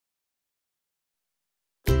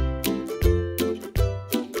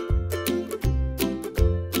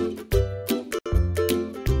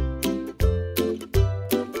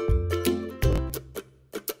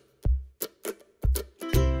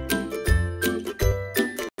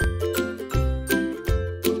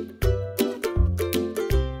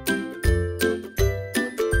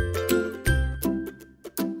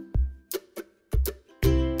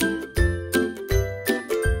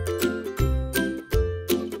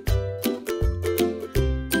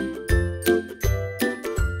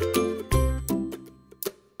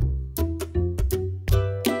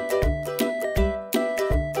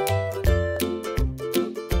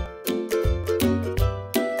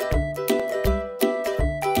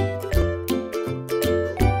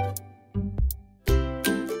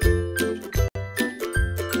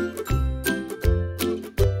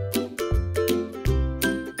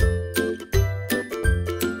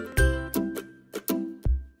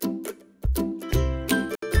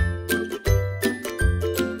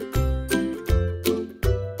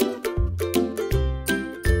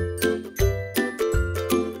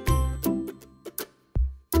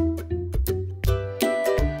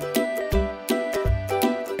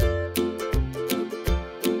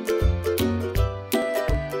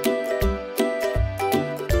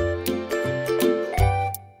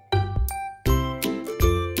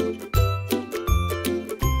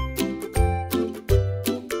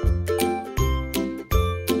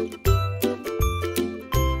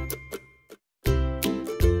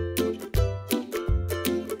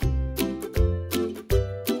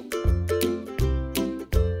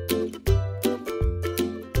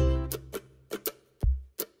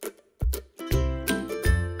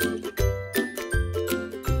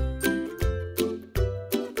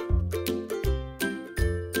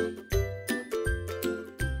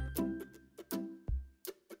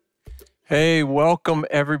Hey, welcome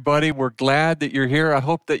everybody. We're glad that you're here. I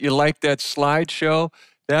hope that you like that slideshow.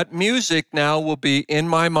 That music now will be in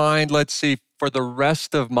my mind, let's see, for the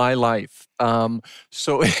rest of my life.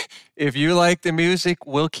 So if you like the music,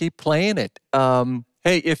 we'll keep playing it.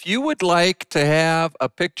 Hey, if you would like to have a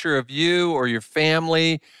picture of you or your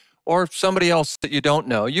family or somebody else that you don't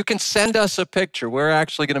know, you can send us a picture. We're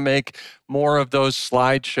actually going to make more of those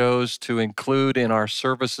slideshows to include in our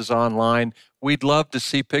services online. We'd love to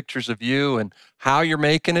see pictures of you and how you're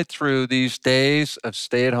making it through these days of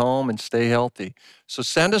stay at home and stay healthy. So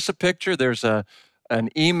send us a picture. There's an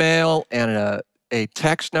email and a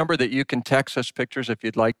text number that you can text us pictures if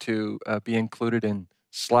you'd like to be included in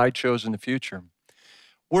slideshows in the future.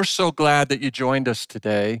 We're so glad that you joined us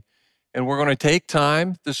today, and we're going to take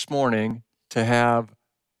time this morning to have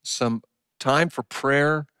some time for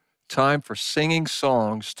prayer, time for singing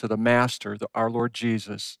songs to the Master, our Lord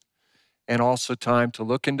Jesus, and also time to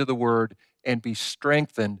look into the Word and be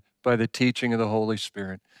strengthened by the teaching of the Holy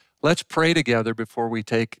Spirit. Let's pray together before we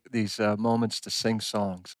take these moments to sing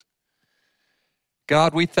songs.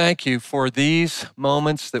 God, we thank you for these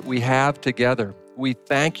moments that we have together. We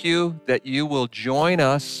thank you that you will join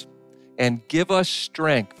us and give us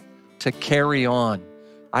strength to carry on.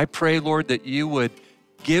 I pray, Lord, that you would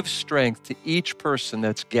give strength to each person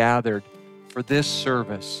that's gathered for this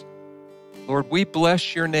service. Lord, we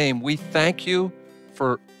bless your name. We thank you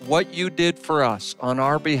for what you did for us on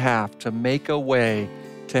our behalf to make a way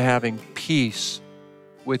to having peace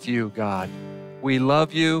with you, God. We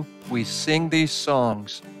love you. We sing these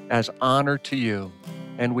songs as honor to you.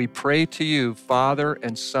 And we pray to you, Father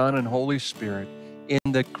and Son and Holy Spirit,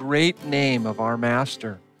 in the great name of our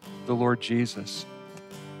Master, the Lord Jesus.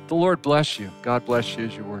 The Lord bless you. God bless you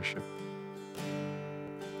as you worship.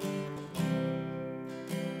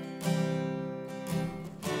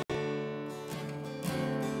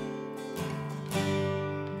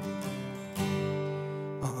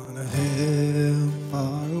 On a hill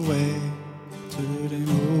far away stood an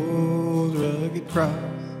old rugged cross,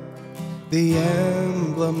 the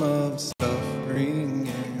emblem of suffering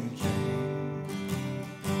and shame.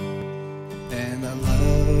 And I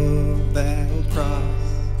love that old cross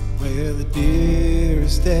where the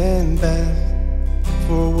dearest and best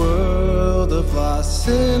for a world of lost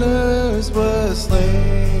sinners was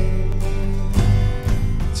slain.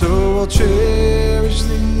 So I'll cherish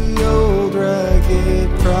the old rugged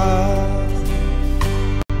cross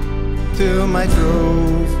till my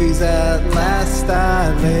trophies at last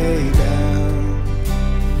I lay down.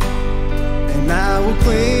 And I will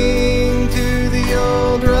cling to the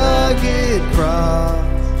old rugged cross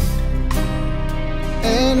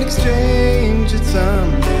and exchange it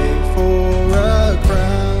someday for a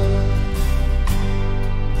crown.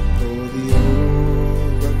 For the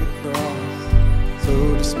old rugged cross, so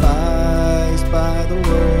despised by the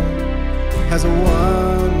world, has a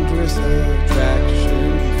wondrous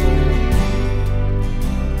attraction for me.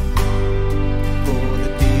 For the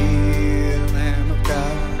dear Lamb of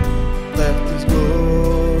God left his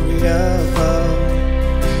glory above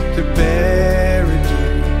to bear it to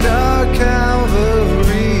dark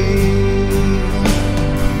Calvary.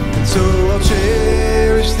 And so I'll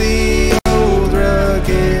cherish the old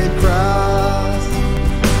rugged cross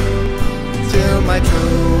till my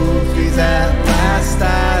trophies at last I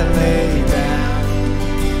lay down.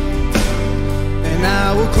 And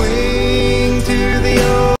I will cling to the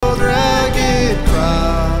old rugged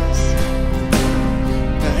cross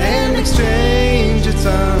and exchange it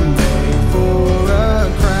someday for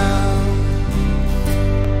a crown.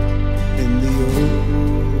 In the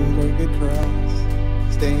old rugged cross,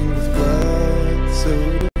 stained with blood so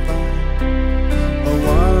divine, a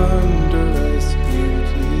wondrous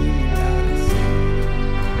beauty I see.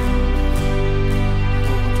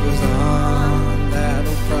 For 'twas on that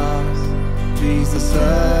old cross Jesus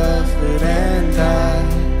suffered and died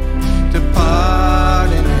to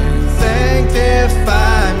pardon and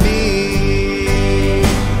sanctify me.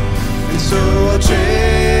 And so I'll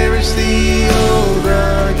cherish the old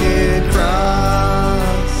rugged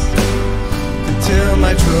cross until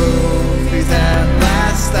my trophies at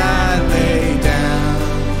last I lay down.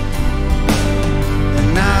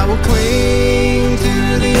 And I will cling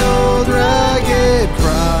to the old rugged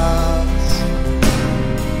cross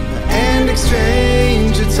and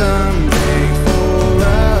exchange it someday for a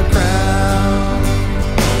crown.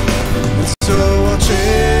 And so I'll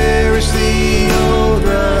cherish the old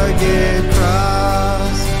rugged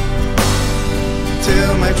cross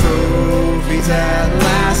till my trophies at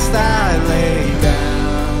last I lay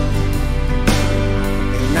down.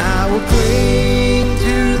 And I will cling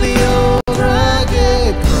to the old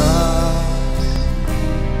rugged cross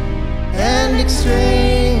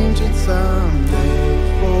exchange it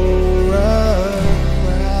someday for a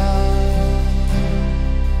crown.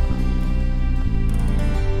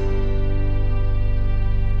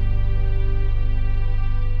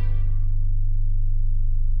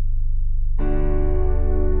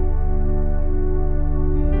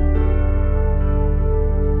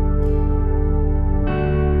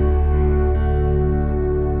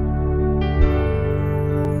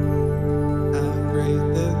 How great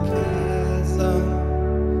the chasm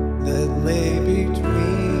that lay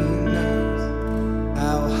between us,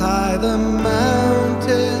 how high the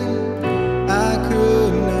mountain I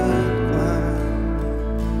could not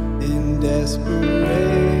climb. In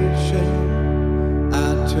desperation, I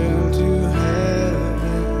turned to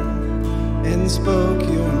heaven and spoke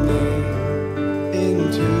your name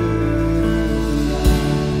into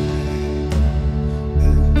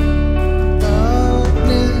the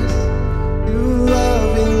darkness. Your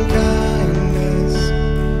loving kindness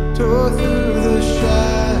tore through the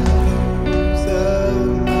shadows of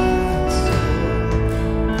my soul.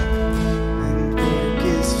 And work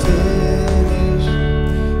is finished,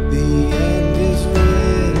 the end is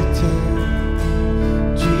written.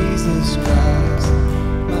 Jesus Christ,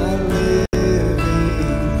 my living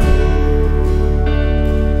hope.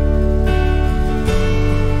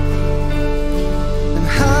 And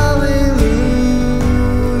hallelujah,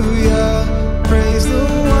 praise the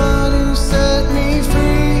one who set me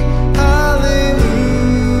free. Hallelujah,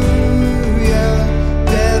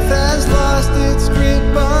 death has lost its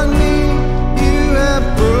grip on me. You have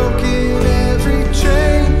broken every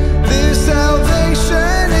chain. There's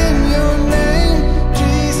salvation in your name,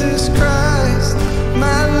 Jesus Christ,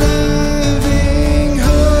 my living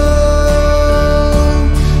hope.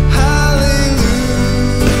 Hallelujah,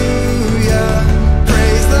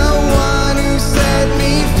 praise the one who set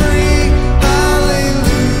me free.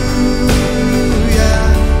 Hallelujah,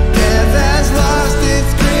 death has lost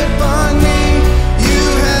its grip on me. You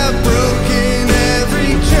have broken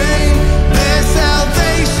every chain. There's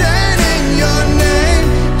salvation in your name,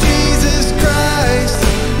 Jesus Christ,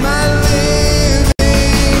 my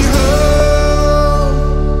living hope.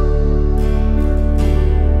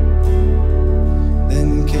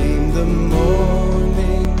 Then came the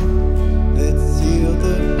morning that sealed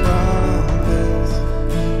the promise.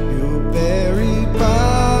 Your buried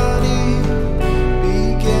body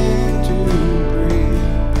began to breathe.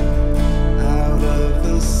 Out of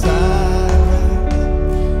the silence,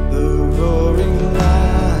 the roaring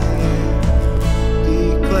lion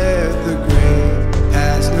declared the grave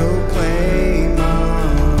has no claim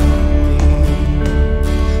on me.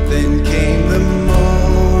 Then came the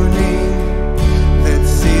morning that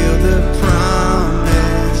sealed the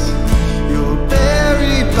promise. Your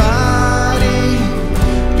buried body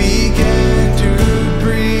began to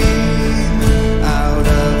breathe. Out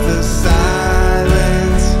of the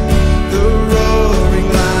silence, the roaring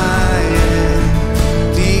lion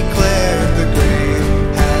declared the grave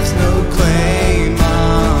has no claim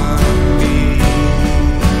on me.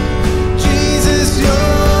 Jesus,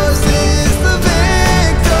 yours is the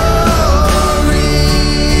victory.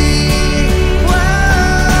 Whoa.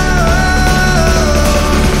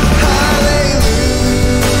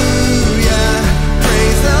 Hallelujah,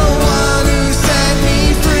 praise the one who set me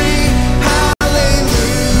free.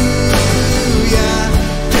 Hallelujah,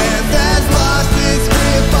 death has lost its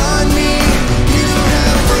grip on me. You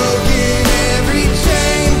have broken every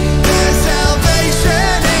chain. There's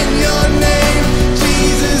salvation in your name,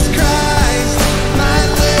 Jesus Christ, my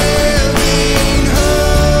living hope.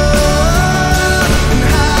 And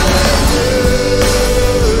hallelujah,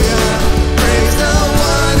 praise the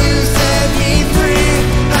one who set me free.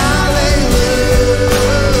 Hallelujah,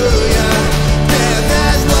 death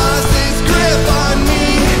has lost its grip on me.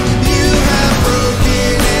 You have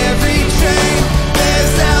broken every chain. There's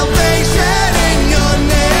salvation in your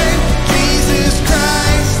name, Jesus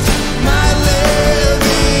Christ, my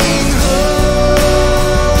living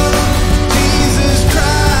hope. Jesus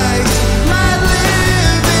Christ, my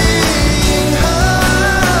living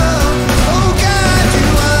hope. Oh God, you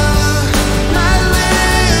are my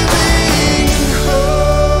living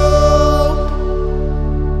hope.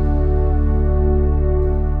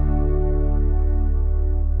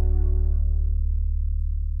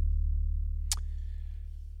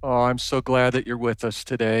 Oh, I'm so glad that you're with us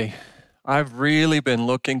today. I've really been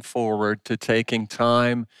looking forward to taking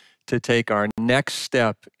time to take our next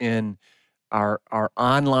step in our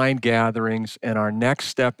online gatherings and our next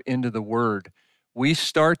step into the Word. We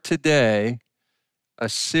start today a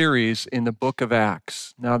series in the book of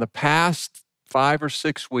Acts. Now, the past 5 or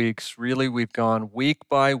 6 weeks, really, we've gone week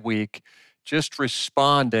by week just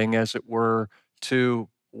responding, as it were, to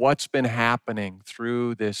what's been happening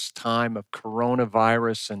through this time of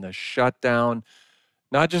coronavirus and the shutdown,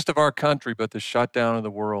 not just of our country, but the shutdown of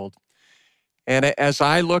the world. And as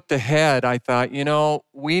I looked ahead, I thought,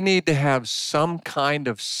 we need to have some kind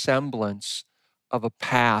of semblance of a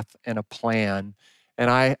path and a plan. And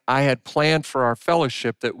I had planned for our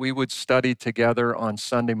fellowship that we would study together on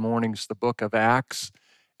Sunday mornings the book of Acts.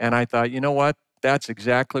 And I thought, you know what? That's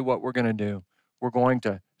exactly what we're going to do. We're going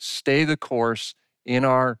to stay the course in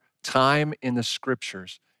our time in the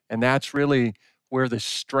scriptures. And that's really where the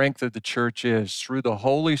strength of the church is, through the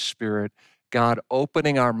Holy Spirit, God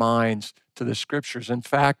opening our minds to the scriptures. In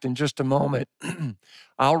fact, in just a moment,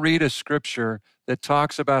 I'll read a scripture that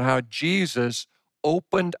talks about how Jesus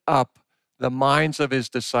opened up the minds of his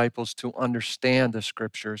disciples to understand the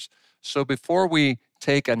scriptures. So before we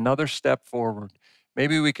take another step forward,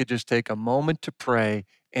 maybe we could just take a moment to pray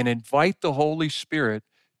and invite the Holy Spirit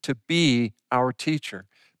to be our teacher.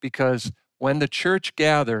 Because when the church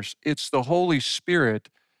gathers, it's the Holy Spirit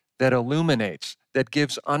that illuminates, that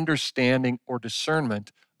gives understanding or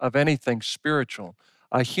discernment of anything spiritual.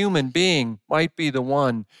 A human being might be the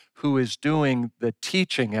one who is doing the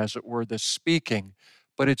teaching, as it were, the speaking,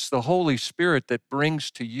 but it's the Holy Spirit that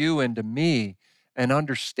brings to you and to me an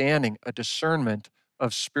understanding, a discernment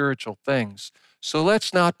of spiritual things. So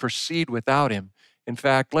let's not proceed without him. In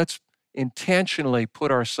fact, let's intentionally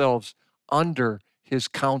put ourselves under his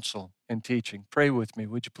counsel and teaching. Pray with me,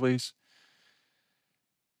 would you please?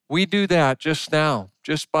 We do that just now,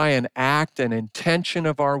 just by an act and intention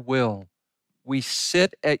of our will. We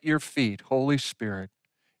sit at your feet, Holy Spirit,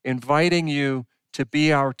 inviting you to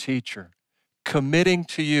be our teacher, committing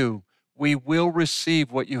to you, we will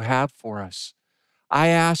receive what you have for us. I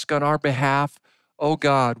ask on our behalf, oh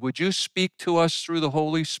God, would you speak to us through the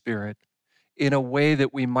Holy Spirit in a way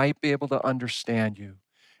that we might be able to understand you?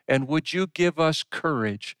 And would you give us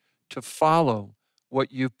courage to follow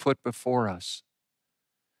what you've put before us?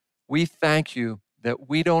 We thank you that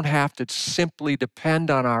we don't have to simply depend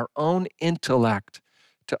on our own intellect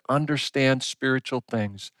to understand spiritual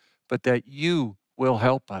things, but that you will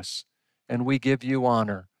help us. And we give you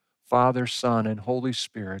honor, Father, Son, and Holy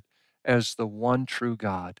Spirit, as the one true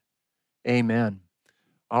God. Amen.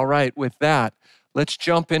 All right, with that, let's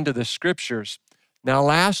jump into the scriptures. Now,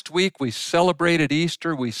 last week we celebrated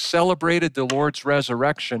Easter. We celebrated the Lord's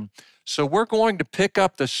resurrection. So we're going to pick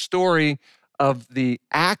up the story of the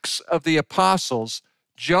Acts of the Apostles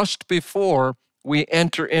just before we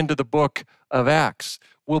enter into the book of Acts.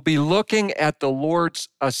 We'll be looking at the Lord's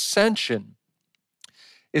ascension.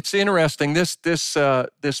 It's interesting, this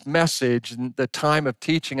message, and the time of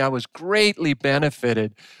teaching, I was greatly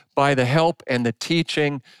benefited by the help and the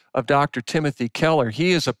teaching of Dr. Timothy Keller.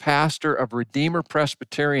 He is a pastor of Redeemer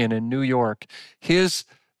Presbyterian in New York. His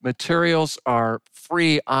materials are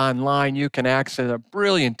free online. You can access a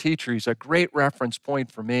brilliant teacher. He's a great reference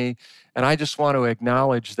point for me. And I just want to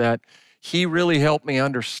acknowledge that he really helped me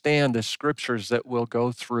understand the scriptures that we'll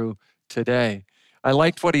go through today. I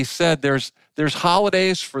liked what he said. There's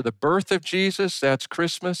holidays for the birth of Jesus, that's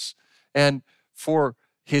Christmas, and for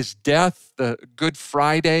his death, the Good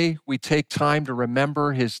Friday, we take time to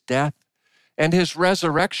remember his death, and his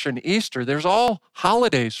resurrection, Easter. There's all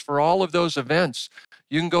holidays for all of those events.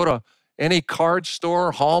 You can go to any card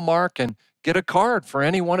store, Hallmark, and get a card for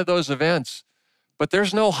any one of those events. But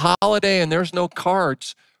there's no holiday and there's no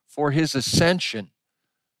cards for his ascension.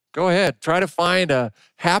 Go ahead, try to find a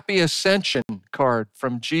happy ascension card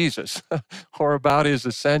from Jesus or about his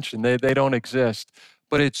ascension. They don't exist.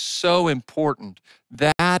 But it's so important,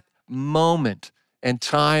 that moment and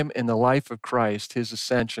time in the life of Christ, his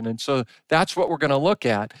ascension. And so that's what we're going to look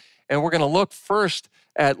at. And we're going to look first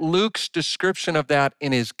at Luke's description of that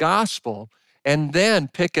in his gospel, and then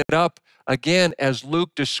pick it up again as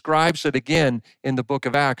Luke describes it again in the book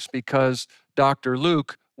of Acts, because Dr.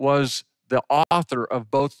 Luke was the author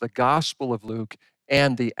of both the Gospel of Luke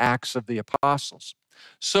and the Acts of the Apostles.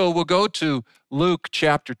 So we'll go to Luke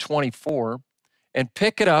chapter 24 and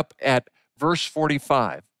pick it up at verse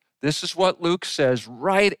 45. This is what Luke says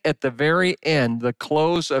right at the very end, the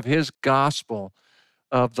close of his gospel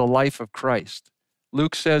of the life of Christ.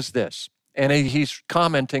 Luke says this, and he's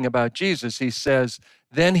commenting about Jesus. He says,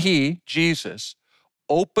 "Then he, Jesus,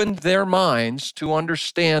 opened their minds to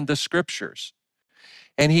understand the scriptures.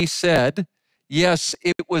 And he said, yes,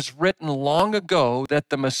 it was written long ago that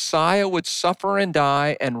the Messiah would suffer and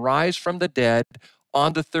die and rise from the dead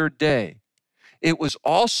on the third day. It was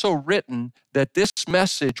also written that this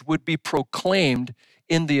message would be proclaimed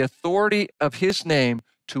in the authority of his name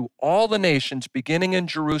to all the nations beginning in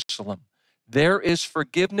Jerusalem. There is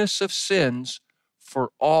forgiveness of sins for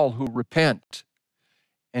all who repent.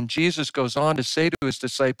 And Jesus goes on to say to his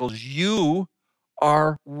disciples, you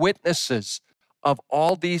are witnesses of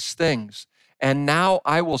all these things. And now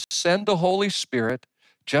I will send the Holy Spirit,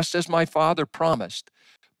 just as my Father promised.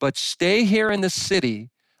 But stay here in the city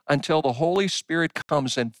until the Holy Spirit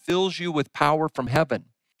comes and fills you with power from heaven.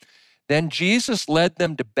 Then Jesus led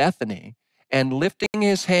them to Bethany, and lifting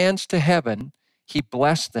his hands to heaven, he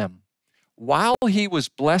blessed them. While he was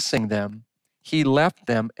blessing them, he left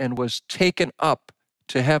them and was taken up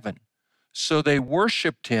to heaven. So they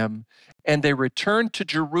worshiped him, and they returned to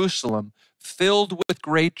Jerusalem filled with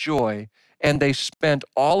great joy, and they spent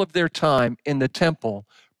all of their time in the temple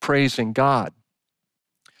praising God.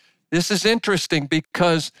 This is interesting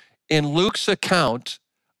because in Luke's account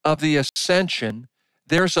of the ascension,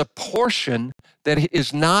 there's a portion that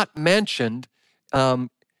is not mentioned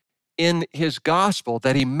in his gospel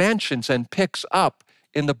that he mentions and picks up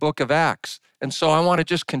in the book of Acts. And so I want to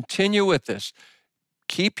just continue with this.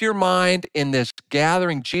 Keep your mind in this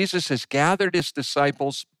gathering. Jesus has gathered his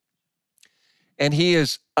disciples and he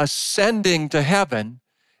is ascending to heaven.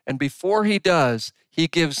 And before he does, he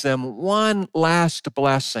gives them one last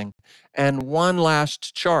blessing and one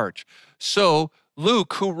last charge. So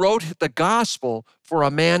Luke, who wrote the gospel for a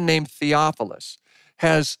man named Theophilus,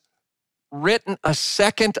 has written a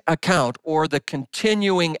second account, or the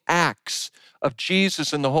continuing acts of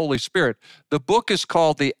Jesus and the Holy Spirit. The book is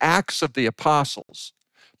called the Acts of the Apostles,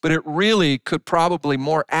 but it really could probably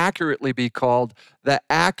more accurately be called the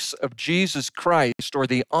Acts of Jesus Christ, or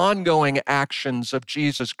the ongoing actions of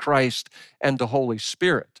Jesus Christ and the Holy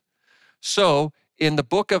Spirit. So in the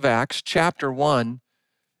book of Acts, chapter 1,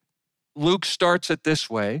 Luke starts it this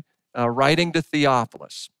way, writing to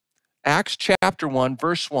Theophilus. Acts chapter 1,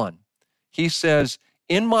 verse 1. He says,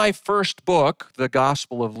 in my first book, the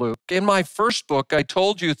Gospel of Luke, in my first book, I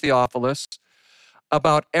told you, Theophilus,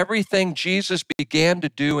 about everything Jesus began to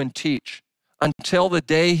do and teach until the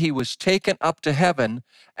day he was taken up to heaven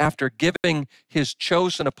after giving his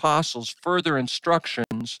chosen apostles further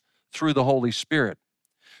instructions through the Holy Spirit.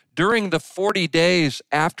 During the 40 days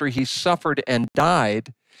after he suffered and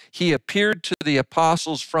died, he appeared to the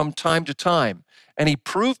apostles from time to time, and he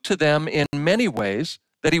proved to them in many ways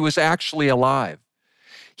that he was actually alive.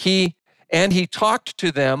 He talked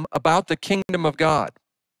to them about the kingdom of God.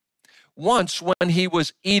 Once, when he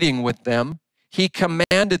was eating with them, he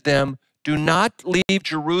commanded them, do not leave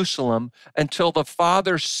Jerusalem until the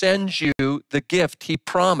Father sends you the gift he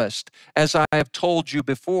promised, as I have told you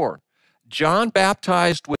before. John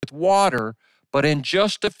baptized with water, but in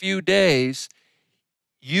just a few days,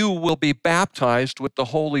 you will be baptized with the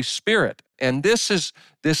Holy Spirit. And this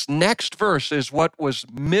next verse is what was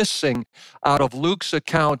missing out of Luke's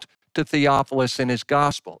account to Theophilus in his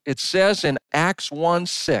gospel. It says in Acts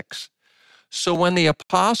 1:6, so when the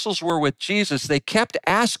apostles were with Jesus, they kept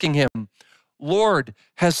asking him, Lord,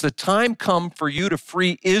 has the time come for you to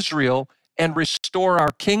free Israel and restore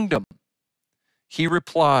our kingdom? He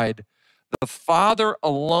replied, the Father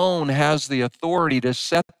alone has the authority to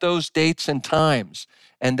set those dates and times,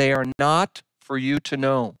 and they are not for you to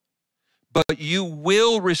know. But you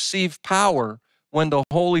will receive power when the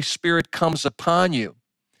Holy Spirit comes upon you.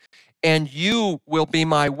 And you will be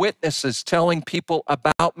my witnesses, telling people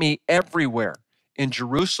about me everywhere, in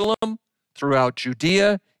Jerusalem, throughout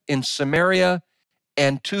Judea, in Samaria,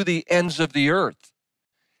 and to the ends of the earth.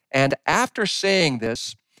 And after saying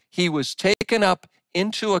this, he was taken up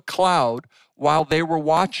into a cloud while they were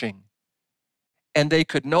watching, and they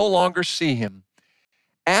could no longer see him.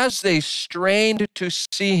 As they strained to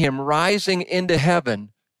see him rising into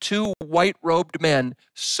heaven, two white-robed men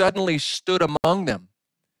suddenly stood among them.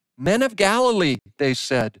 Men of Galilee, they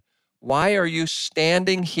said, why are you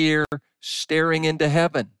standing here staring into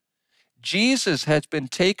heaven? Jesus has been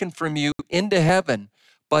taken from you into heaven,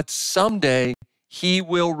 but someday he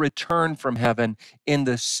will return from heaven in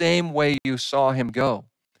the same way you saw him go.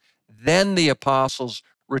 Then the apostles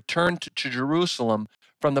returned to Jerusalem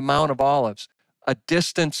from the Mount of Olives, a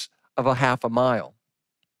distance of a half a mile.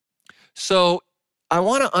 So I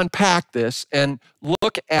want to unpack this and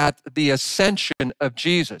look at the ascension of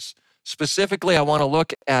Jesus. Specifically, I want to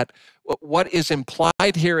look at what is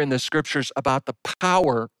implied here in the scriptures about the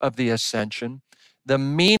power of the ascension, the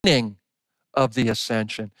meaning of the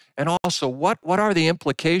ascension, and also what are the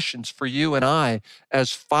implications for you and I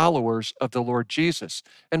as followers of the Lord Jesus.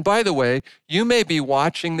 And by the way, you may be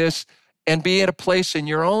watching this and be at a place in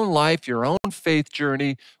your own life, your own faith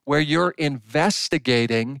journey, where you're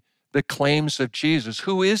investigating the claims of Jesus.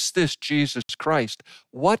 Who is this Jesus Christ?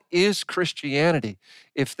 What is Christianity?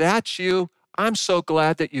 If that's you, I'm so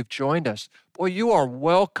glad that you've joined us. boy, you are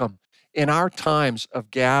welcome in our times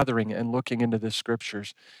of gathering and looking into the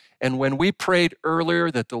scriptures. And when we prayed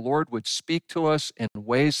earlier that the Lord would speak to us in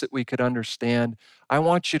ways that we could understand, I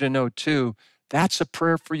want you to know too, that's a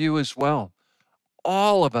prayer for you as well.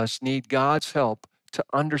 All of us need God's help to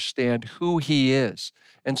understand who He is.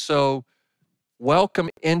 And so, welcome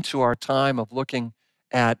into our time of looking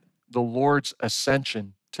at the Lord's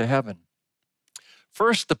ascension to heaven.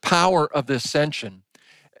 First, the power of the ascension.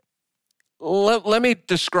 Let me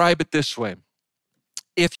describe it this way.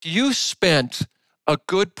 If you spent a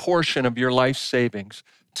good portion of your life savings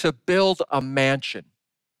to build a mansion,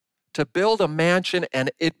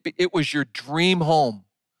 and it was your dream home,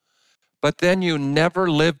 but then you never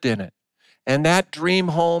lived in it, and that dream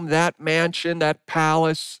home, that mansion, that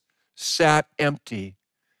palace sat empty,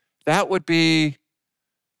 that would be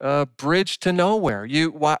a bridge to nowhere.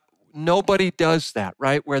 Nobody does that,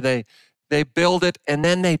 right? Where they build it and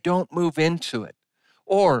then they don't move into it.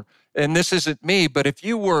 Or, and this isn't me, but if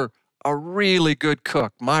you were a really good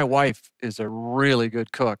cook, my wife is a really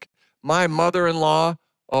good cook. My mother-in-law,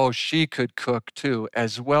 oh, she could cook too,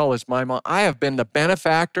 as well as my mom. I have been the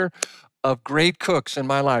benefactor of great cooks in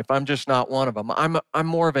my life. I'm just not one of them. I'm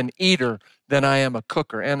more of an eater than I am a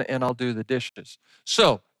cooker, and I'll do the dishes.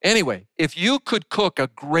 So anyway, if you could cook a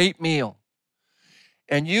great meal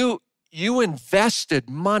and you invested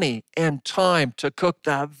money and time to cook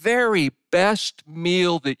the very best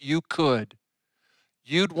meal that you could,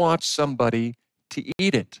 you'd want somebody to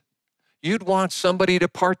eat it. You'd want somebody to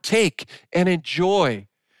partake and enjoy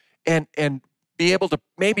and be able to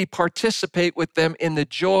maybe participate with them in the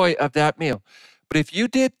joy of that meal. But if you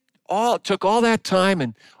took all that time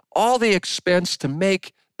and all the expense to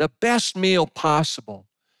make the best meal possible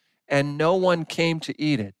and no one came to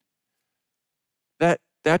eat it,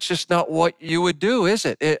 that's just not what you would do, is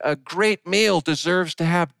it? A great meal deserves to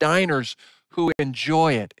have diners who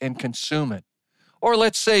enjoy it and consume it. Or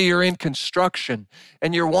let's say you're in construction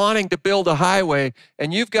and you're wanting to build a highway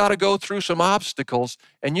and you've got to go through some obstacles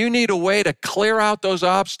and you need a way to clear out those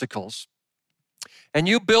obstacles. And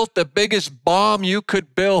you built the biggest bomb you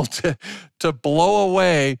could build to blow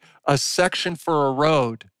away a section for a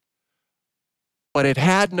road, but it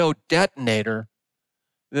had no detonator,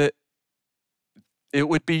 that it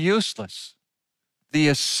would be useless. The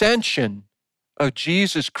ascension of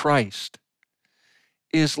Jesus Christ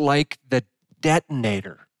is like the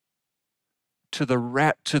detonator to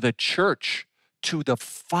the church, to the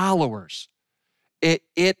followers.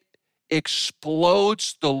 It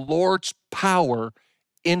explodes the Lord's power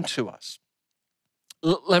into us.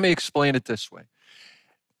 Let me explain it this way.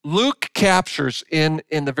 Luke captures in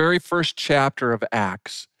the very first chapter of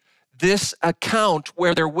Acts this account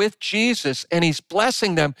where they're with Jesus and he's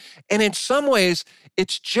blessing them. And in some ways,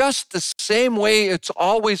 it's just the same way it's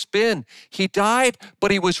always been. He died, but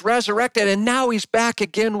he was resurrected, and now he's back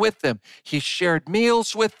again with them. He's shared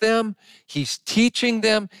meals with them. He's teaching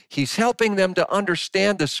them. He's helping them to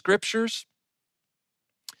understand the scriptures.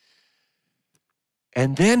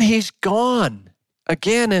 And then he's gone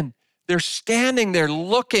again, and they're standing there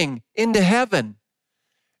looking into heaven.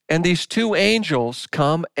 And these two angels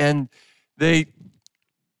come and they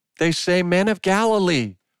say, "Men of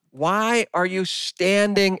Galilee, why are you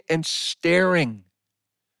standing and staring?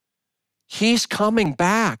 He's coming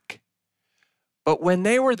back." But when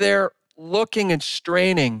they were there looking and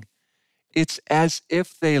straining, it's as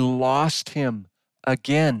if they lost him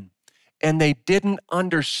again. And they didn't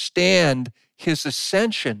understand his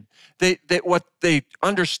ascension. What they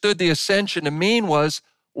understood the ascension to mean was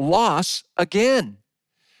loss again.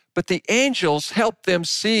 But the angels helped them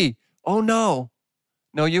see, oh no,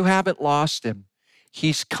 you haven't lost him.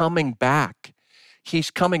 He's coming back.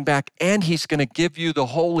 He's coming back, and he's going to give you the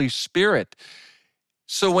Holy Spirit.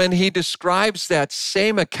 So when he describes that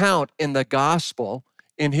same account in the gospel,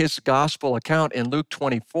 in his gospel account in Luke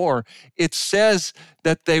 24, it says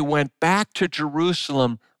that they went back to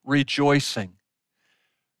Jerusalem rejoicing.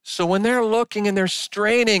 So when they're looking and they're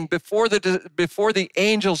straining before the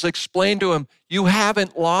angels explain to him, you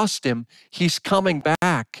haven't lost him, he's coming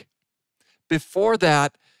back. Before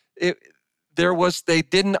that, they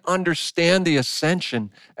didn't understand the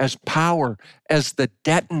ascension as power, as the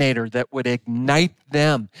detonator that would ignite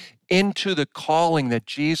them into the calling that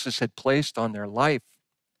Jesus had placed on their life.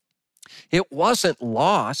 It wasn't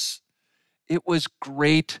loss, it was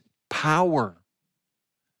great power.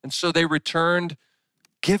 And so they returned,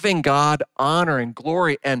 giving God honor and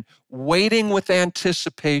glory and waiting with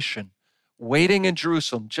anticipation, waiting in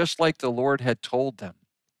Jerusalem, just like the Lord had told them.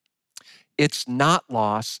 It's not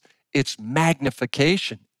loss, it's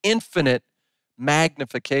magnification, infinite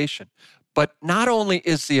magnification. But not only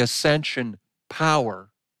is the ascension power,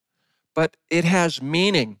 but it has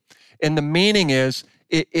meaning. And the meaning is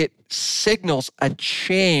it signals a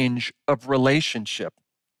change of relationship.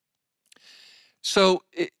 So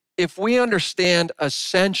if we understand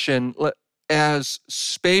ascension as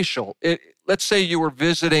spatial, let's say you were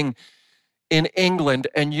visiting in England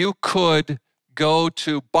and you could go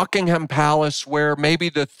to Buckingham Palace where maybe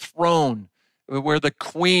the throne, where the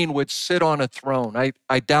Queen would sit on a throne.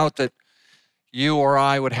 I doubt that you or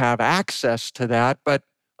I would have access to that, but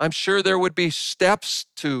I'm sure there would be steps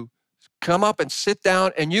to come up and sit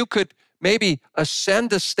down, and you could maybe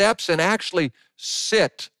ascend the steps and actually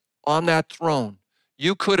sit on that throne.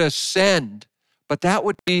 You could ascend, but that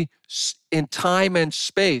would be in time and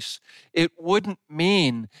space. It wouldn't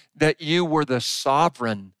mean that you were the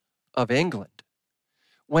sovereign of England.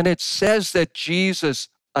 When it says that Jesus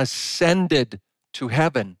ascended to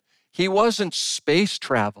heaven, he wasn't space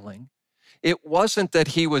traveling. It wasn't that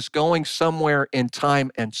he was going somewhere in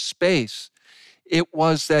time and space. It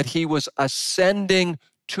was that he was ascending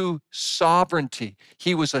to sovereignty.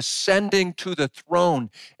 He was ascending to the throne,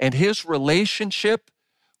 and his relationship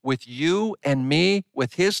with you and me,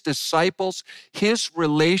 with his disciples, his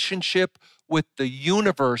relationship with the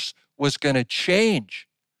universe was going to change.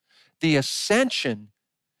 The ascension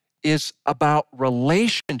is about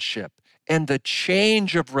relationship and the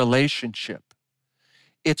change of relationship.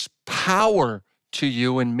 It's power to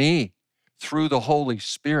you and me through the Holy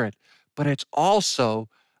Spirit, but it's also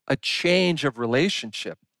a change of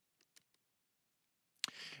relationship.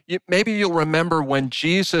 Maybe you'll remember when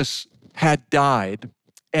Jesus had died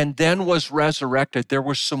and then was resurrected, there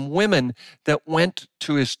were some women that went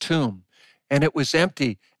to his tomb and it was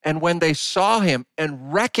empty. And when they saw him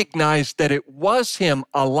and recognized that it was him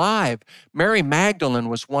alive, Mary Magdalene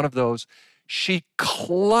was one of those. She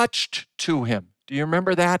clutched to him. Do you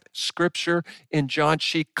remember that scripture in John?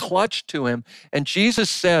 She clutched to him. And Jesus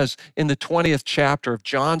says in the 20th chapter of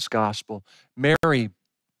John's gospel, Mary,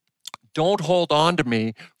 don't hold on to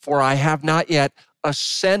me, for I have not yet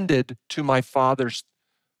ascended to my Father's,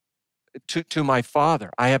 to my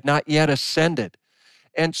Father. I have not yet ascended.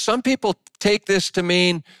 And some people take this to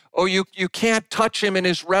mean, oh, you can't touch him in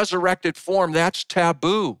his resurrected form. That's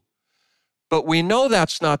taboo. But we know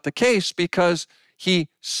that's not the case because he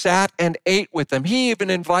sat and ate with them. He even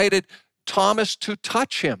invited Thomas to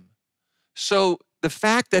touch him. So the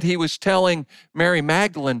fact that he was telling Mary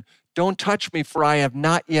Magdalene, don't touch me for I have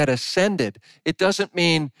not yet ascended, it doesn't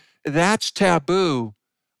mean that's taboo.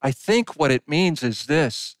 I think what it means is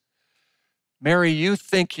this: Mary, you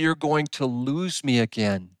think you're going to lose me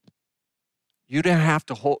again. You don't have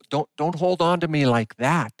to don't hold on to me like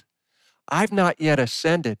that. I've not yet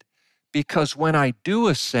ascended, because when I do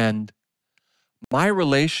ascend, my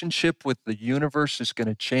relationship with the universe is going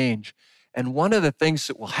to change. And one of the things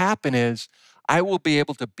that will happen is I will be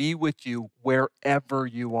able to be with you wherever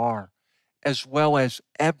you are, as well as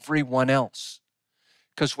everyone else.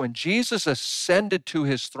 Because when Jesus ascended to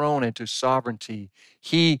his throne and to sovereignty,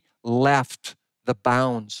 he left the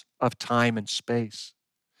bounds of time and space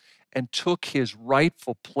and took his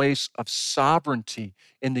rightful place of sovereignty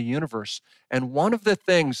in the universe. And one of the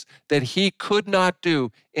things that he could not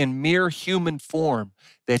do in mere human form,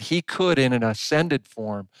 that he could in an ascended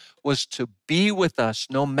form, was to be with us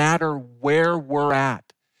no matter where we're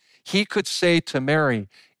at. He could say to Mary,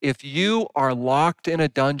 if you are locked in a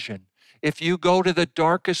dungeon, if you go to the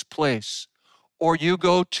darkest place, or you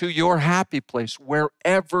go to your happy place,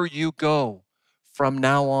 wherever you go from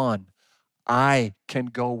now on, I can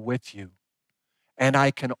go with you. And I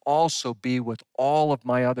can also be with all of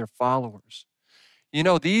my other followers. You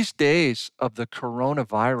know, these days of the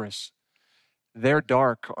coronavirus, they're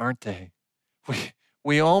dark, aren't they?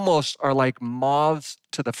 We almost are like moths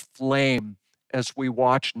to the flame as we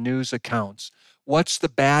watch news accounts. What's the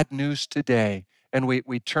bad news today? And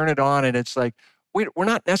we turn it on and it's like, we're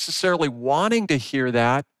not necessarily wanting to hear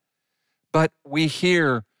that, but we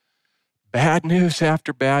hear bad news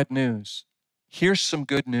after bad news. Here's some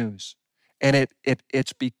good news. And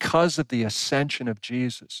it's because of the ascension of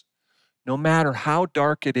Jesus. No matter how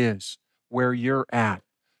dark it is where you're at,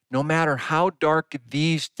 no matter how dark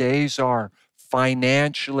these days are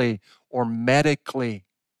financially or medically,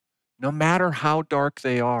 no matter how dark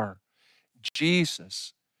they are,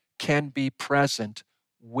 Jesus can be present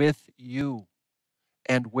with you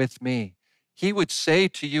and with me. He would say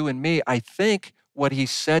to you and me, I think what he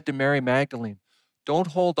said to Mary Magdalene, don't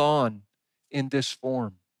hold on in this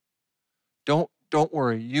form. Don't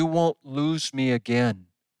worry, you won't lose me again.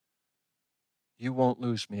 You won't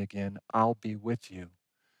lose me again. I'll be with you.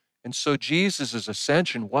 And so Jesus'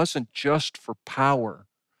 ascension wasn't just for power,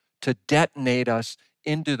 to detonate us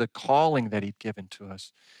into the calling that he'd given to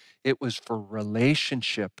us. It was for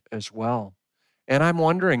relationship as well. And I'm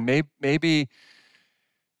wondering, maybe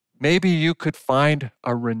you could find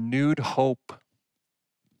a renewed hope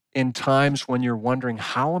in times when you're wondering,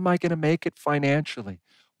 how am I going to make it financially?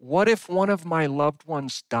 What if one of my loved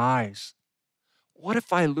ones dies? What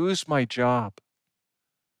if I lose my job?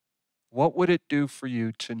 What would it do for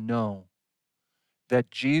you to know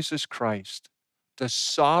that Jesus Christ, the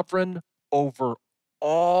sovereign over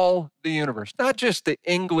all the universe, not just the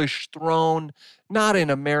English throne, not in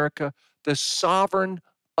America, the sovereign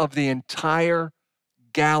of the entire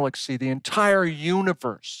galaxy, the entire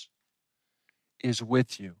universe, is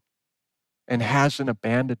with you and hasn't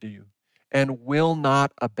abandoned you and will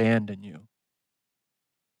not abandon you.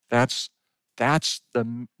 That's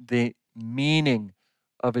the meaning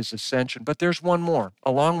of his ascension. But there's one more.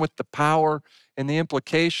 Along with the power and the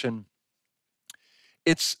implication,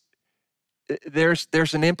 there's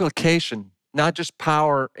an implication, not just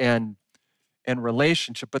power and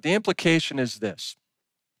relationship, but the implication is this.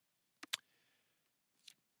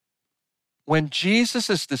 When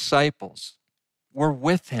Jesus' disciples were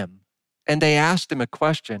with him and they asked him a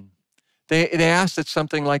question, they asked it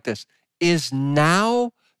something like this: is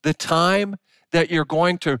now the time that you're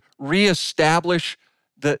going to reestablish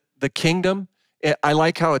the kingdom? I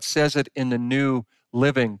like how it says it in the New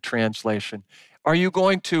Living Translation. Are you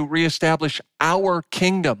going to reestablish our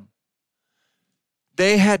kingdom?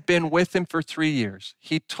 They had been with him for 3 years.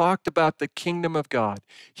 He talked about the kingdom of God.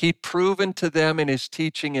 He'd proven to them in his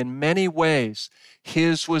teaching in many ways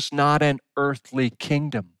his was not an earthly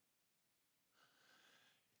kingdom.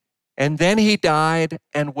 And then he died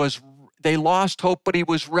and they lost hope, but he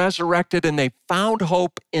was resurrected and they found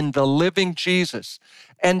hope in the living Jesus.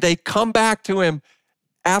 And they come back to him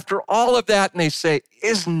after all of that and they say,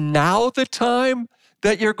 is now the time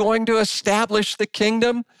that you're going to establish the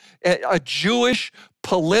kingdom? A Jewish,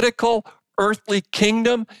 political, earthly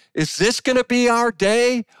kingdom? Is this going to be our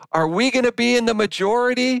day? Are we going to be in the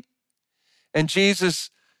majority? And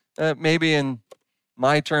Jesus, maybe in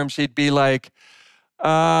my terms, he'd be like,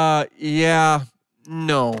 yeah,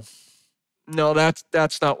 no,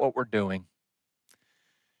 that's not what we're doing.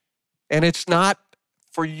 And it's not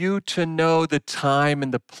for you to know the time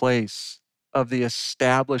and the place of the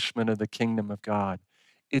establishment of the kingdom of God.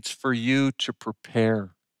 It's for you to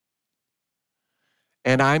prepare.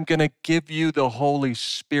 And I'm going to give you the Holy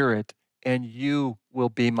Spirit, and you will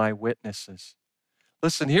be my witnesses.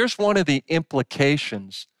 Listen, here's one of the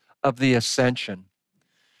implications of the ascension.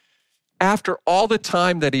 After all the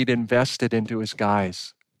time that he'd invested into his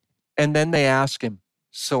guys, and then they ask him,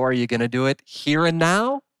 so are you going to do it here and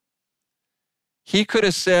now? He could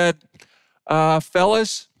have said,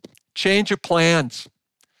 fellas, change of plans.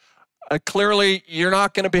 Clearly, you're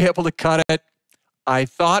not going to be able to cut it. I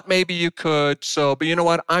thought maybe you could, but you know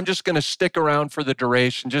what? I'm just going to stick around for the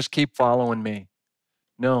duration. Just keep following me.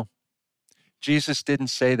 No, Jesus didn't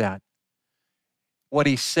say that. What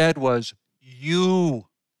he said was, you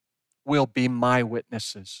will be my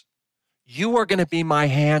witnesses. You are going to be my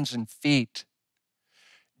hands and feet.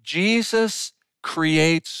 Jesus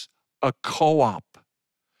creates a co-op,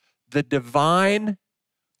 the divine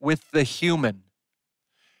with the human.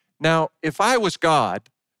 Now, if I was God,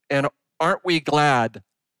 and aren't we glad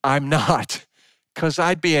I'm not? Because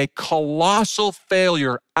I'd be a colossal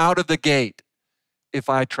failure out of the gate if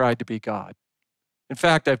I tried to be God. In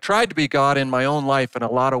fact, I've tried to be God in my own life in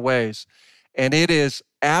a lot of ways, and it is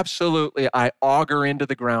absolutely, I auger into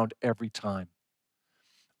the ground every time.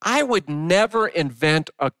 I would never invent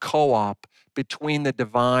a co-op between the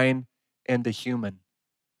divine and the human.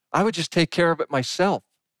 I would just take care of it myself.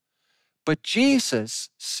 But Jesus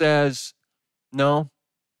says, no,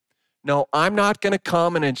 I'm not going to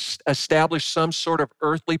come and establish some sort of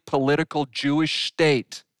earthly political Jewish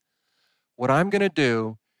state. What I'm going to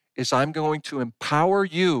do is I'm going to empower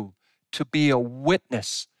you to be a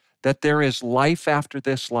witness that there is life after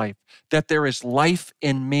this life, that there is life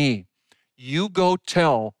in me. You go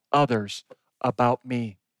tell others about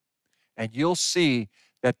me, and you'll see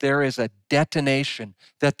that there is a detonation,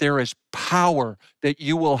 that there is power that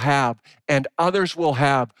you will have and others will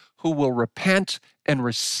have who will repent and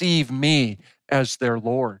receive me as their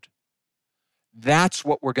Lord. That's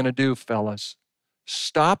what we're going to do, fellas.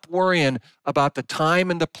 Stop worrying about the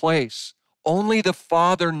time and the place. Only the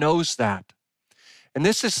Father knows that. And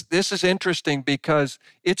this is interesting because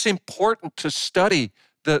it's important to study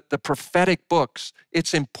the prophetic books.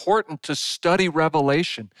 It's important to study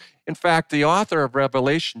Revelation. In fact, the author of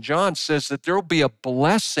Revelation, John, says that there will be a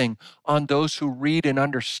blessing on those who read and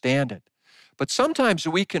understand it. But sometimes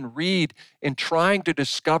we can read in trying to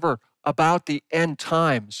discover about the end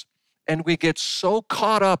times, and we get so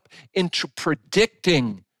caught up into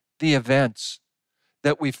predicting the events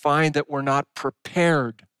that we find that we're not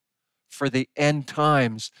prepared for the end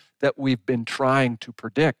times that we've been trying to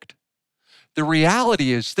predict. The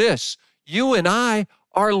reality is this: you and I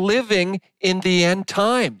are living in the end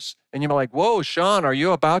times. And you're like, whoa, Shaun, are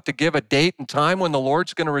you about to give a date and time when the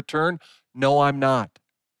Lord's going to return? No, I'm not.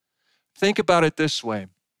 Think about it this way.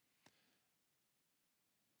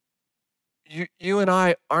 You and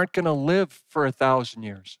I aren't going to live for 1,000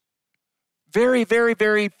 years. Very, very,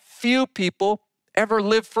 very few people ever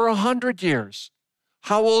live for 100 years.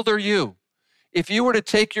 How old are you? If you were to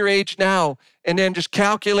take your age now and then just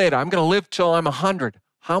calculate, I'm going to live till I'm 100,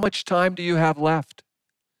 how much time do you have left?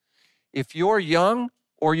 If you're young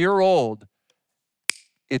or you're old,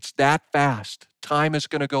 it's that fast. Time is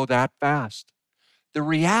going to go that fast. The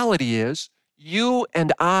reality is, you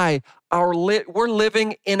and I we're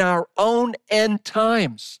living in our own end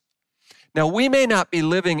times. Now, we may not be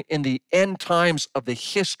living in the end times of the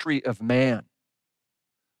history of man.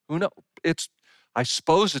 Who knows? I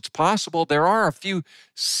suppose it's possible. There are a few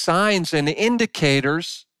signs and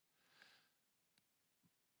indicators.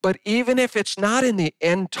 But even if it's not in the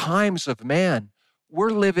end times of man, we're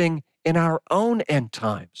living in our own end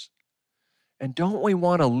times. And don't we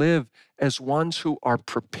want to live as ones who are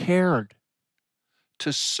prepared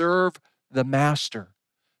to serve the Master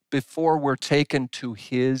before we're taken to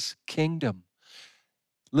his kingdom?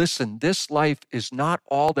 Listen, this life is not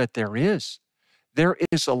all that there is. There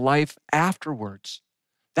is a life afterwards.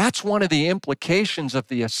 That's one of the implications of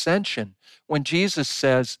the ascension when Jesus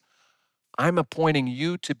says, I'm appointing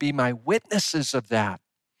you to be my witnesses of that.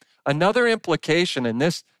 Another implication, and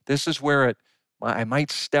this is where I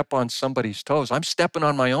might step on somebody's toes. I'm stepping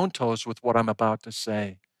on my own toes with what I'm about to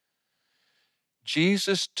say.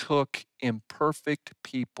 Jesus took imperfect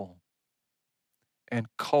people and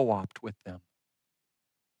co-opted with them.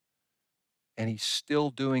 And he's still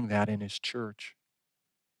doing that in his church.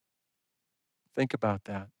 Think about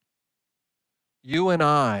that. You and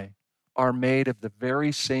I are made of the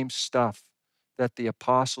very same stuff that the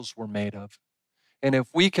apostles were made of. And if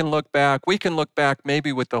we can look back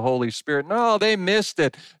maybe with the Holy Spirit. No, they missed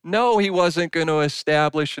it. No, he wasn't going to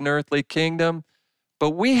establish an earthly kingdom.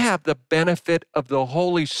 But we have the benefit of the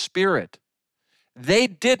Holy Spirit. They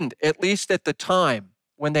didn't, at least at the time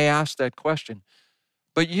when they asked that question.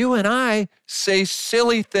 But you and I say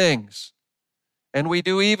silly things. And we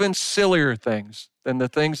do even sillier things than the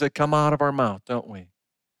things that come out of our mouth, don't we?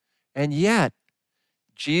 And yet,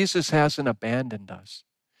 Jesus hasn't abandoned us.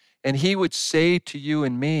 And he would say to you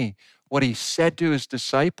and me what he said to his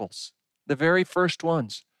disciples, the very first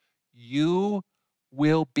ones. You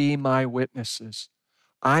will be my witnesses.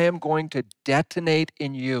 I am going to detonate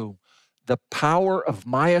in you the power of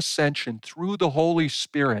my ascension through the Holy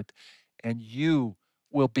Spirit, and you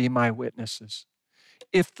will be my witnesses.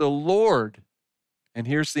 If the Lord, and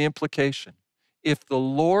here's the implication, if the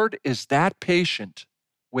Lord is that patient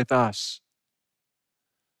with us,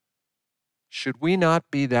 should we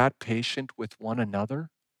not be that patient with one another?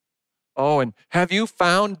 Oh, and have you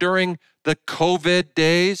found during the COVID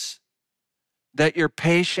days that your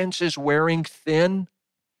patience is wearing thin?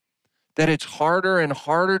 That it's harder and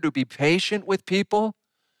harder to be patient with people?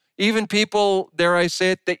 Even people, dare I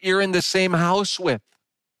say it, that you're in the same house with.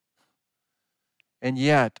 And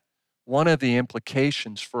yet, one of the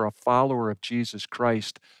implications for a follower of Jesus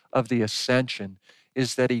Christ of the ascension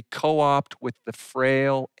is that he co-opted with the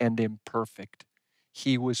frail and imperfect.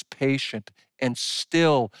 He was patient and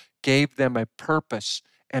still gave them a purpose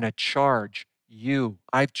and a charge.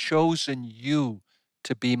 I've chosen you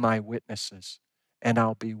to be my witnesses, and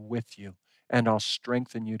I'll be with you, and I'll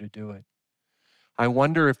strengthen you to do it. I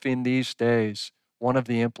wonder if in these days, one of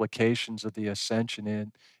the implications of the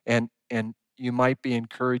ascension and you might be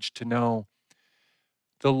encouraged to know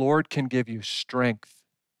the Lord can give you strength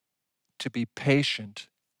to be patient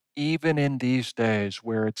even in these days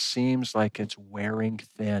where it seems like it's wearing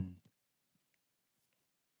thin.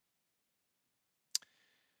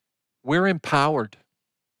 We're empowered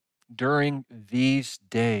during these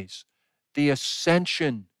days. The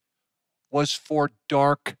ascension was for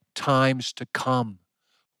dark times to come.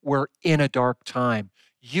 We're in a dark time.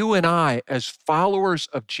 You and I, as followers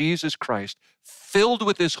of Jesus Christ, filled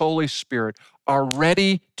with his Holy Spirit, are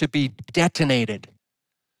ready to be detonated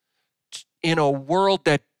in a world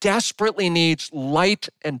that desperately needs light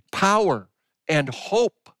and power and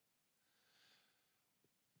hope.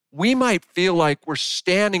 We might feel like we're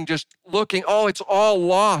standing just looking, it's all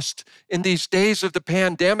lost in these days of the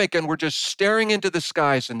pandemic, and we're just staring into the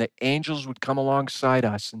skies, and the angels would come alongside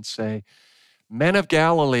us and say, men of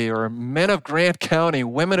Galilee or men of Grant County,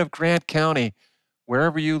 women of Grant County,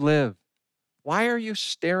 wherever you live, why are you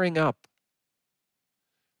staring up?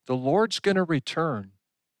 The Lord's going to return.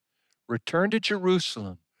 Return to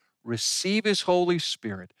Jerusalem. Receive His Holy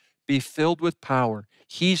Spirit. Be filled with power.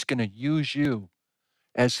 He's going to use you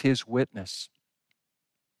as His witness.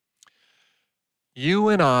 You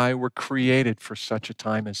and I were created for such a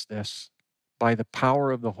time as this by the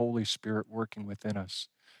power of the Holy Spirit working within us.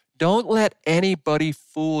 Don't let anybody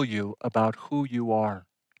fool you about who you are.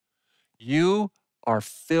 You are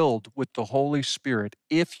filled with the Holy Spirit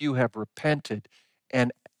if you have repented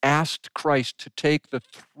and asked Christ to take the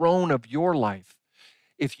throne of your life.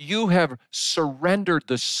 If you have surrendered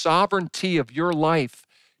the sovereignty of your life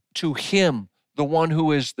to Him, the one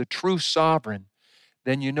who is the true sovereign,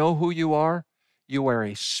 then you know who you are? You are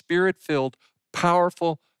a Spirit-filled,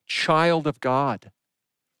 powerful child of God,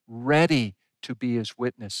 ready to be His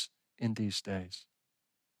witness in these days.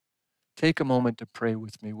 Take a moment to pray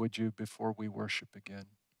with me, would you, before we worship again?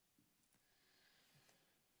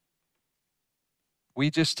 We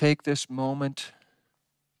just take this moment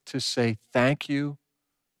to say thank you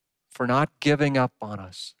for not giving up on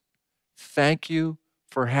us. Thank you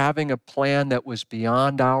for having a plan that was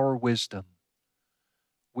beyond our wisdom.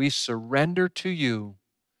 We surrender to you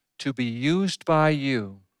to be used by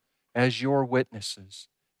you as your witnesses,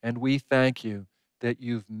 and we thank you that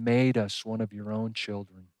you've made us one of your own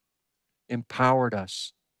children, empowered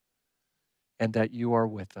us, and that you are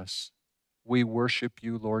with us. We worship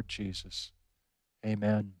you, Lord Jesus.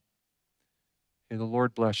 Amen. May the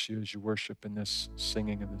Lord bless you as you worship in this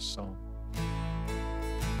singing of this song.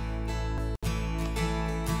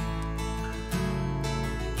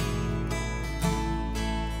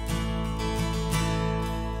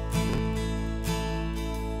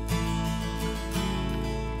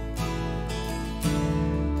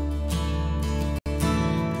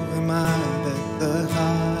 Who am I that the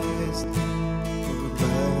highest would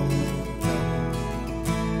love?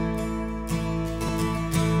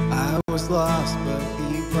 I was lost, but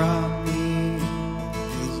He brought me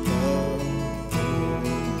His love for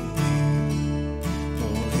me.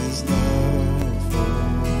 Oh, His love for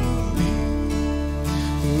me.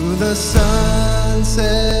 Who the Son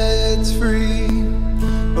sets free,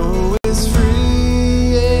 oh, is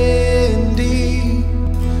free indeed.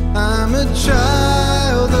 I'm a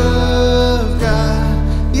child of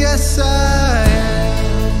God, yes I am.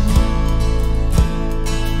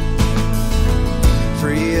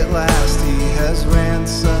 Free at last, He has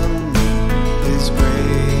ransomed me, His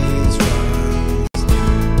grace runs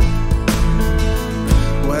deep.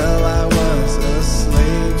 Well, I was a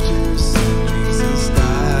slave to sin, Jesus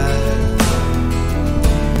died for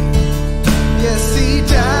me. Yes, He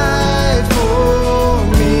died for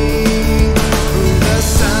me. Who the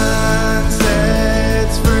Son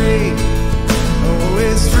sets free, oh,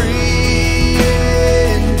 is free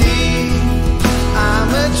indeed. I'm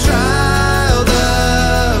a child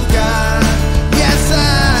of God, yes I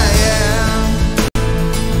am.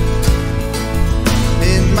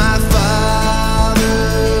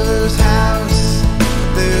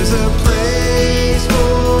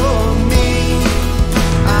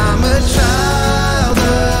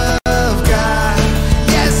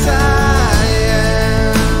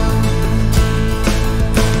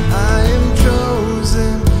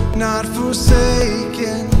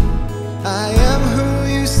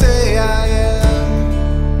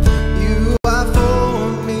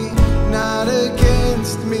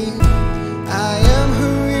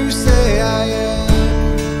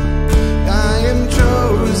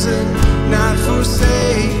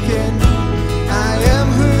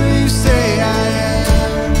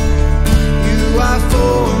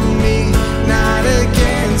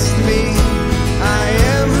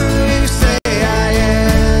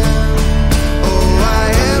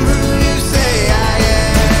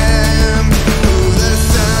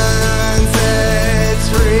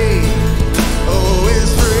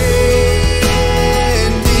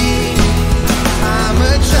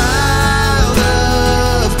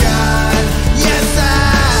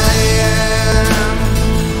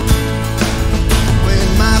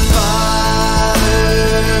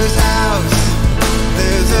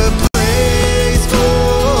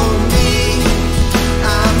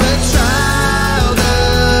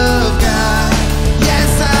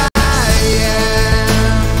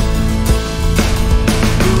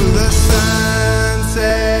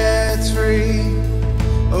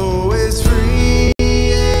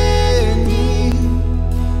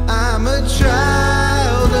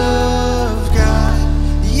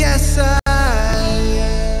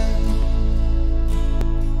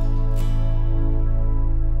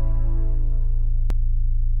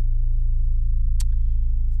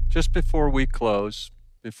 Just before we close,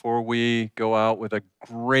 before we go out with a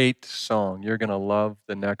great song, you're going to love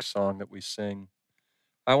the next song that we sing.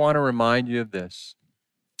 I want to remind you of this.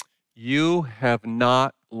 You have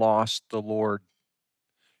not lost the Lord.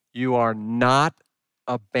 You are not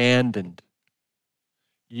abandoned.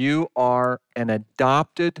 You are an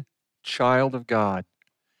adopted child of God.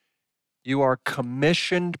 You are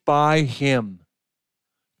commissioned by Him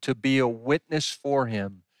to be a witness for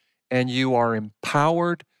Him, and you are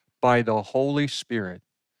empowered by the Holy Spirit.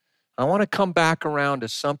 I want to come back around to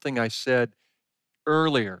something I said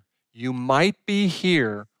earlier. You might be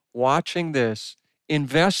here watching this,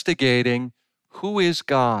 investigating who is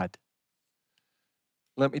God.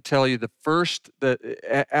 Let me tell you,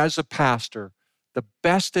 as a pastor, the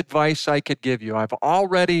best advice I could give you, I've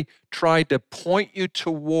already tried to point you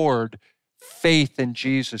toward faith in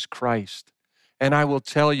Jesus Christ. And I will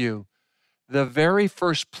tell you, the very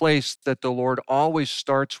first place that the Lord always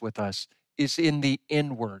starts with us is in the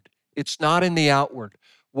inward. It's not in the outward.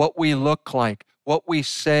 What we look like, what we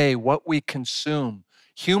say, what we consume.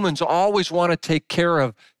 Humans always want to take care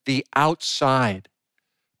of the outside,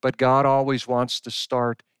 but God always wants to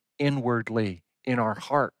start inwardly in our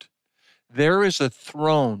heart. There is a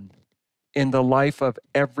throne in the life of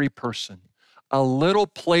every person, a little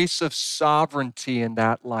place of sovereignty in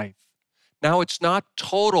that life. Now, it's not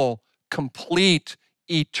total, complete,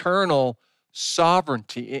 eternal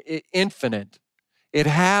sovereignty, infinite. It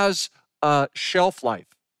has a shelf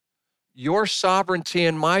life. Your sovereignty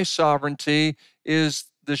and my sovereignty is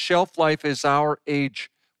the shelf life is our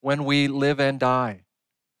age when we live and die.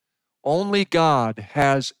 Only God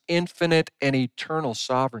has infinite and eternal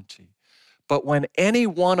sovereignty. But when any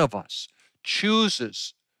one of us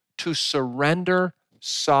chooses to surrender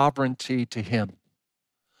sovereignty to Him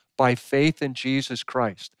by faith in Jesus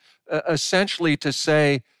Christ, essentially to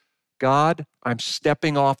say, God, I'm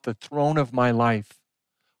stepping off the throne of my life.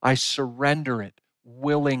 I surrender it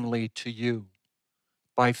willingly to you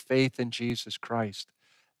by faith in Jesus Christ.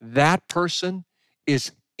 That person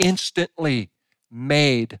is instantly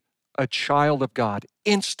made a child of God,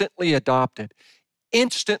 instantly adopted,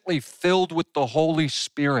 instantly filled with the Holy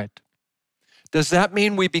Spirit. Does that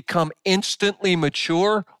mean we become instantly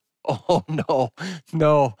mature? Oh,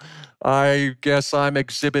 no. I guess I'm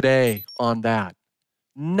exhibit A on that.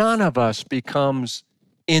 None of us becomes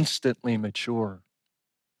instantly mature,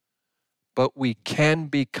 but we can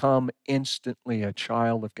become instantly a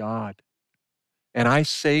child of God. And I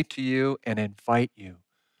say to you and invite you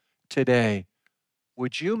today,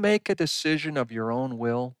 would you make a decision of your own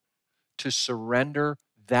will to surrender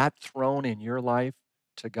that throne in your life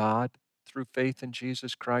to God through faith in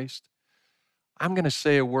Jesus Christ? I'm going to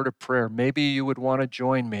say a word of prayer. Maybe you would want to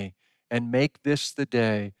join me and make this the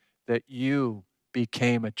day that you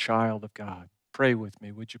became a child of God. Pray with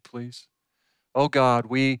me, would you please? Oh God,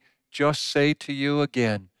 we just say to you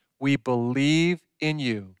again, we believe in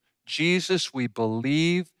you. Jesus, we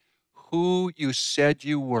believe who you said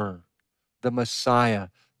you were, the Messiah,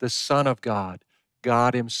 the Son of God,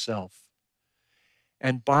 God Himself.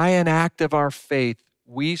 And by an act of our faith,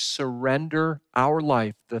 we surrender our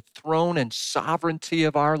life, the throne and sovereignty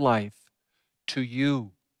of our life, to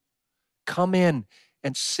you. Come in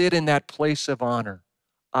and sit in that place of honor.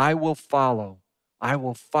 I will follow. I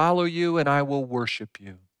will follow you and I will worship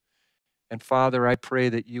you. And Father, I pray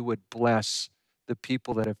that you would bless the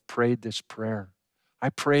people that have prayed this prayer. I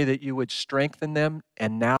pray that you would strengthen them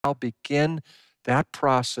and now begin that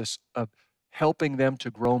process of helping them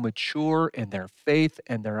to grow mature in their faith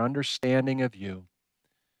and their understanding of you.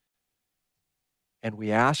 And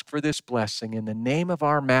we ask for this blessing in the name of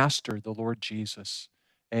our Master, the Lord Jesus.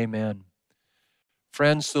 Amen.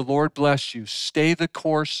 Friends, the Lord bless you. Stay the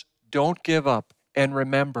course. Don't give up. And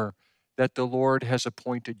remember that the Lord has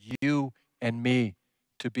appointed you and me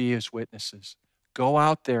to be His witnesses. Go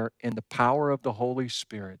out there in the power of the Holy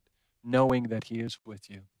Spirit, knowing that He is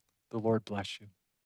with you. The Lord bless you.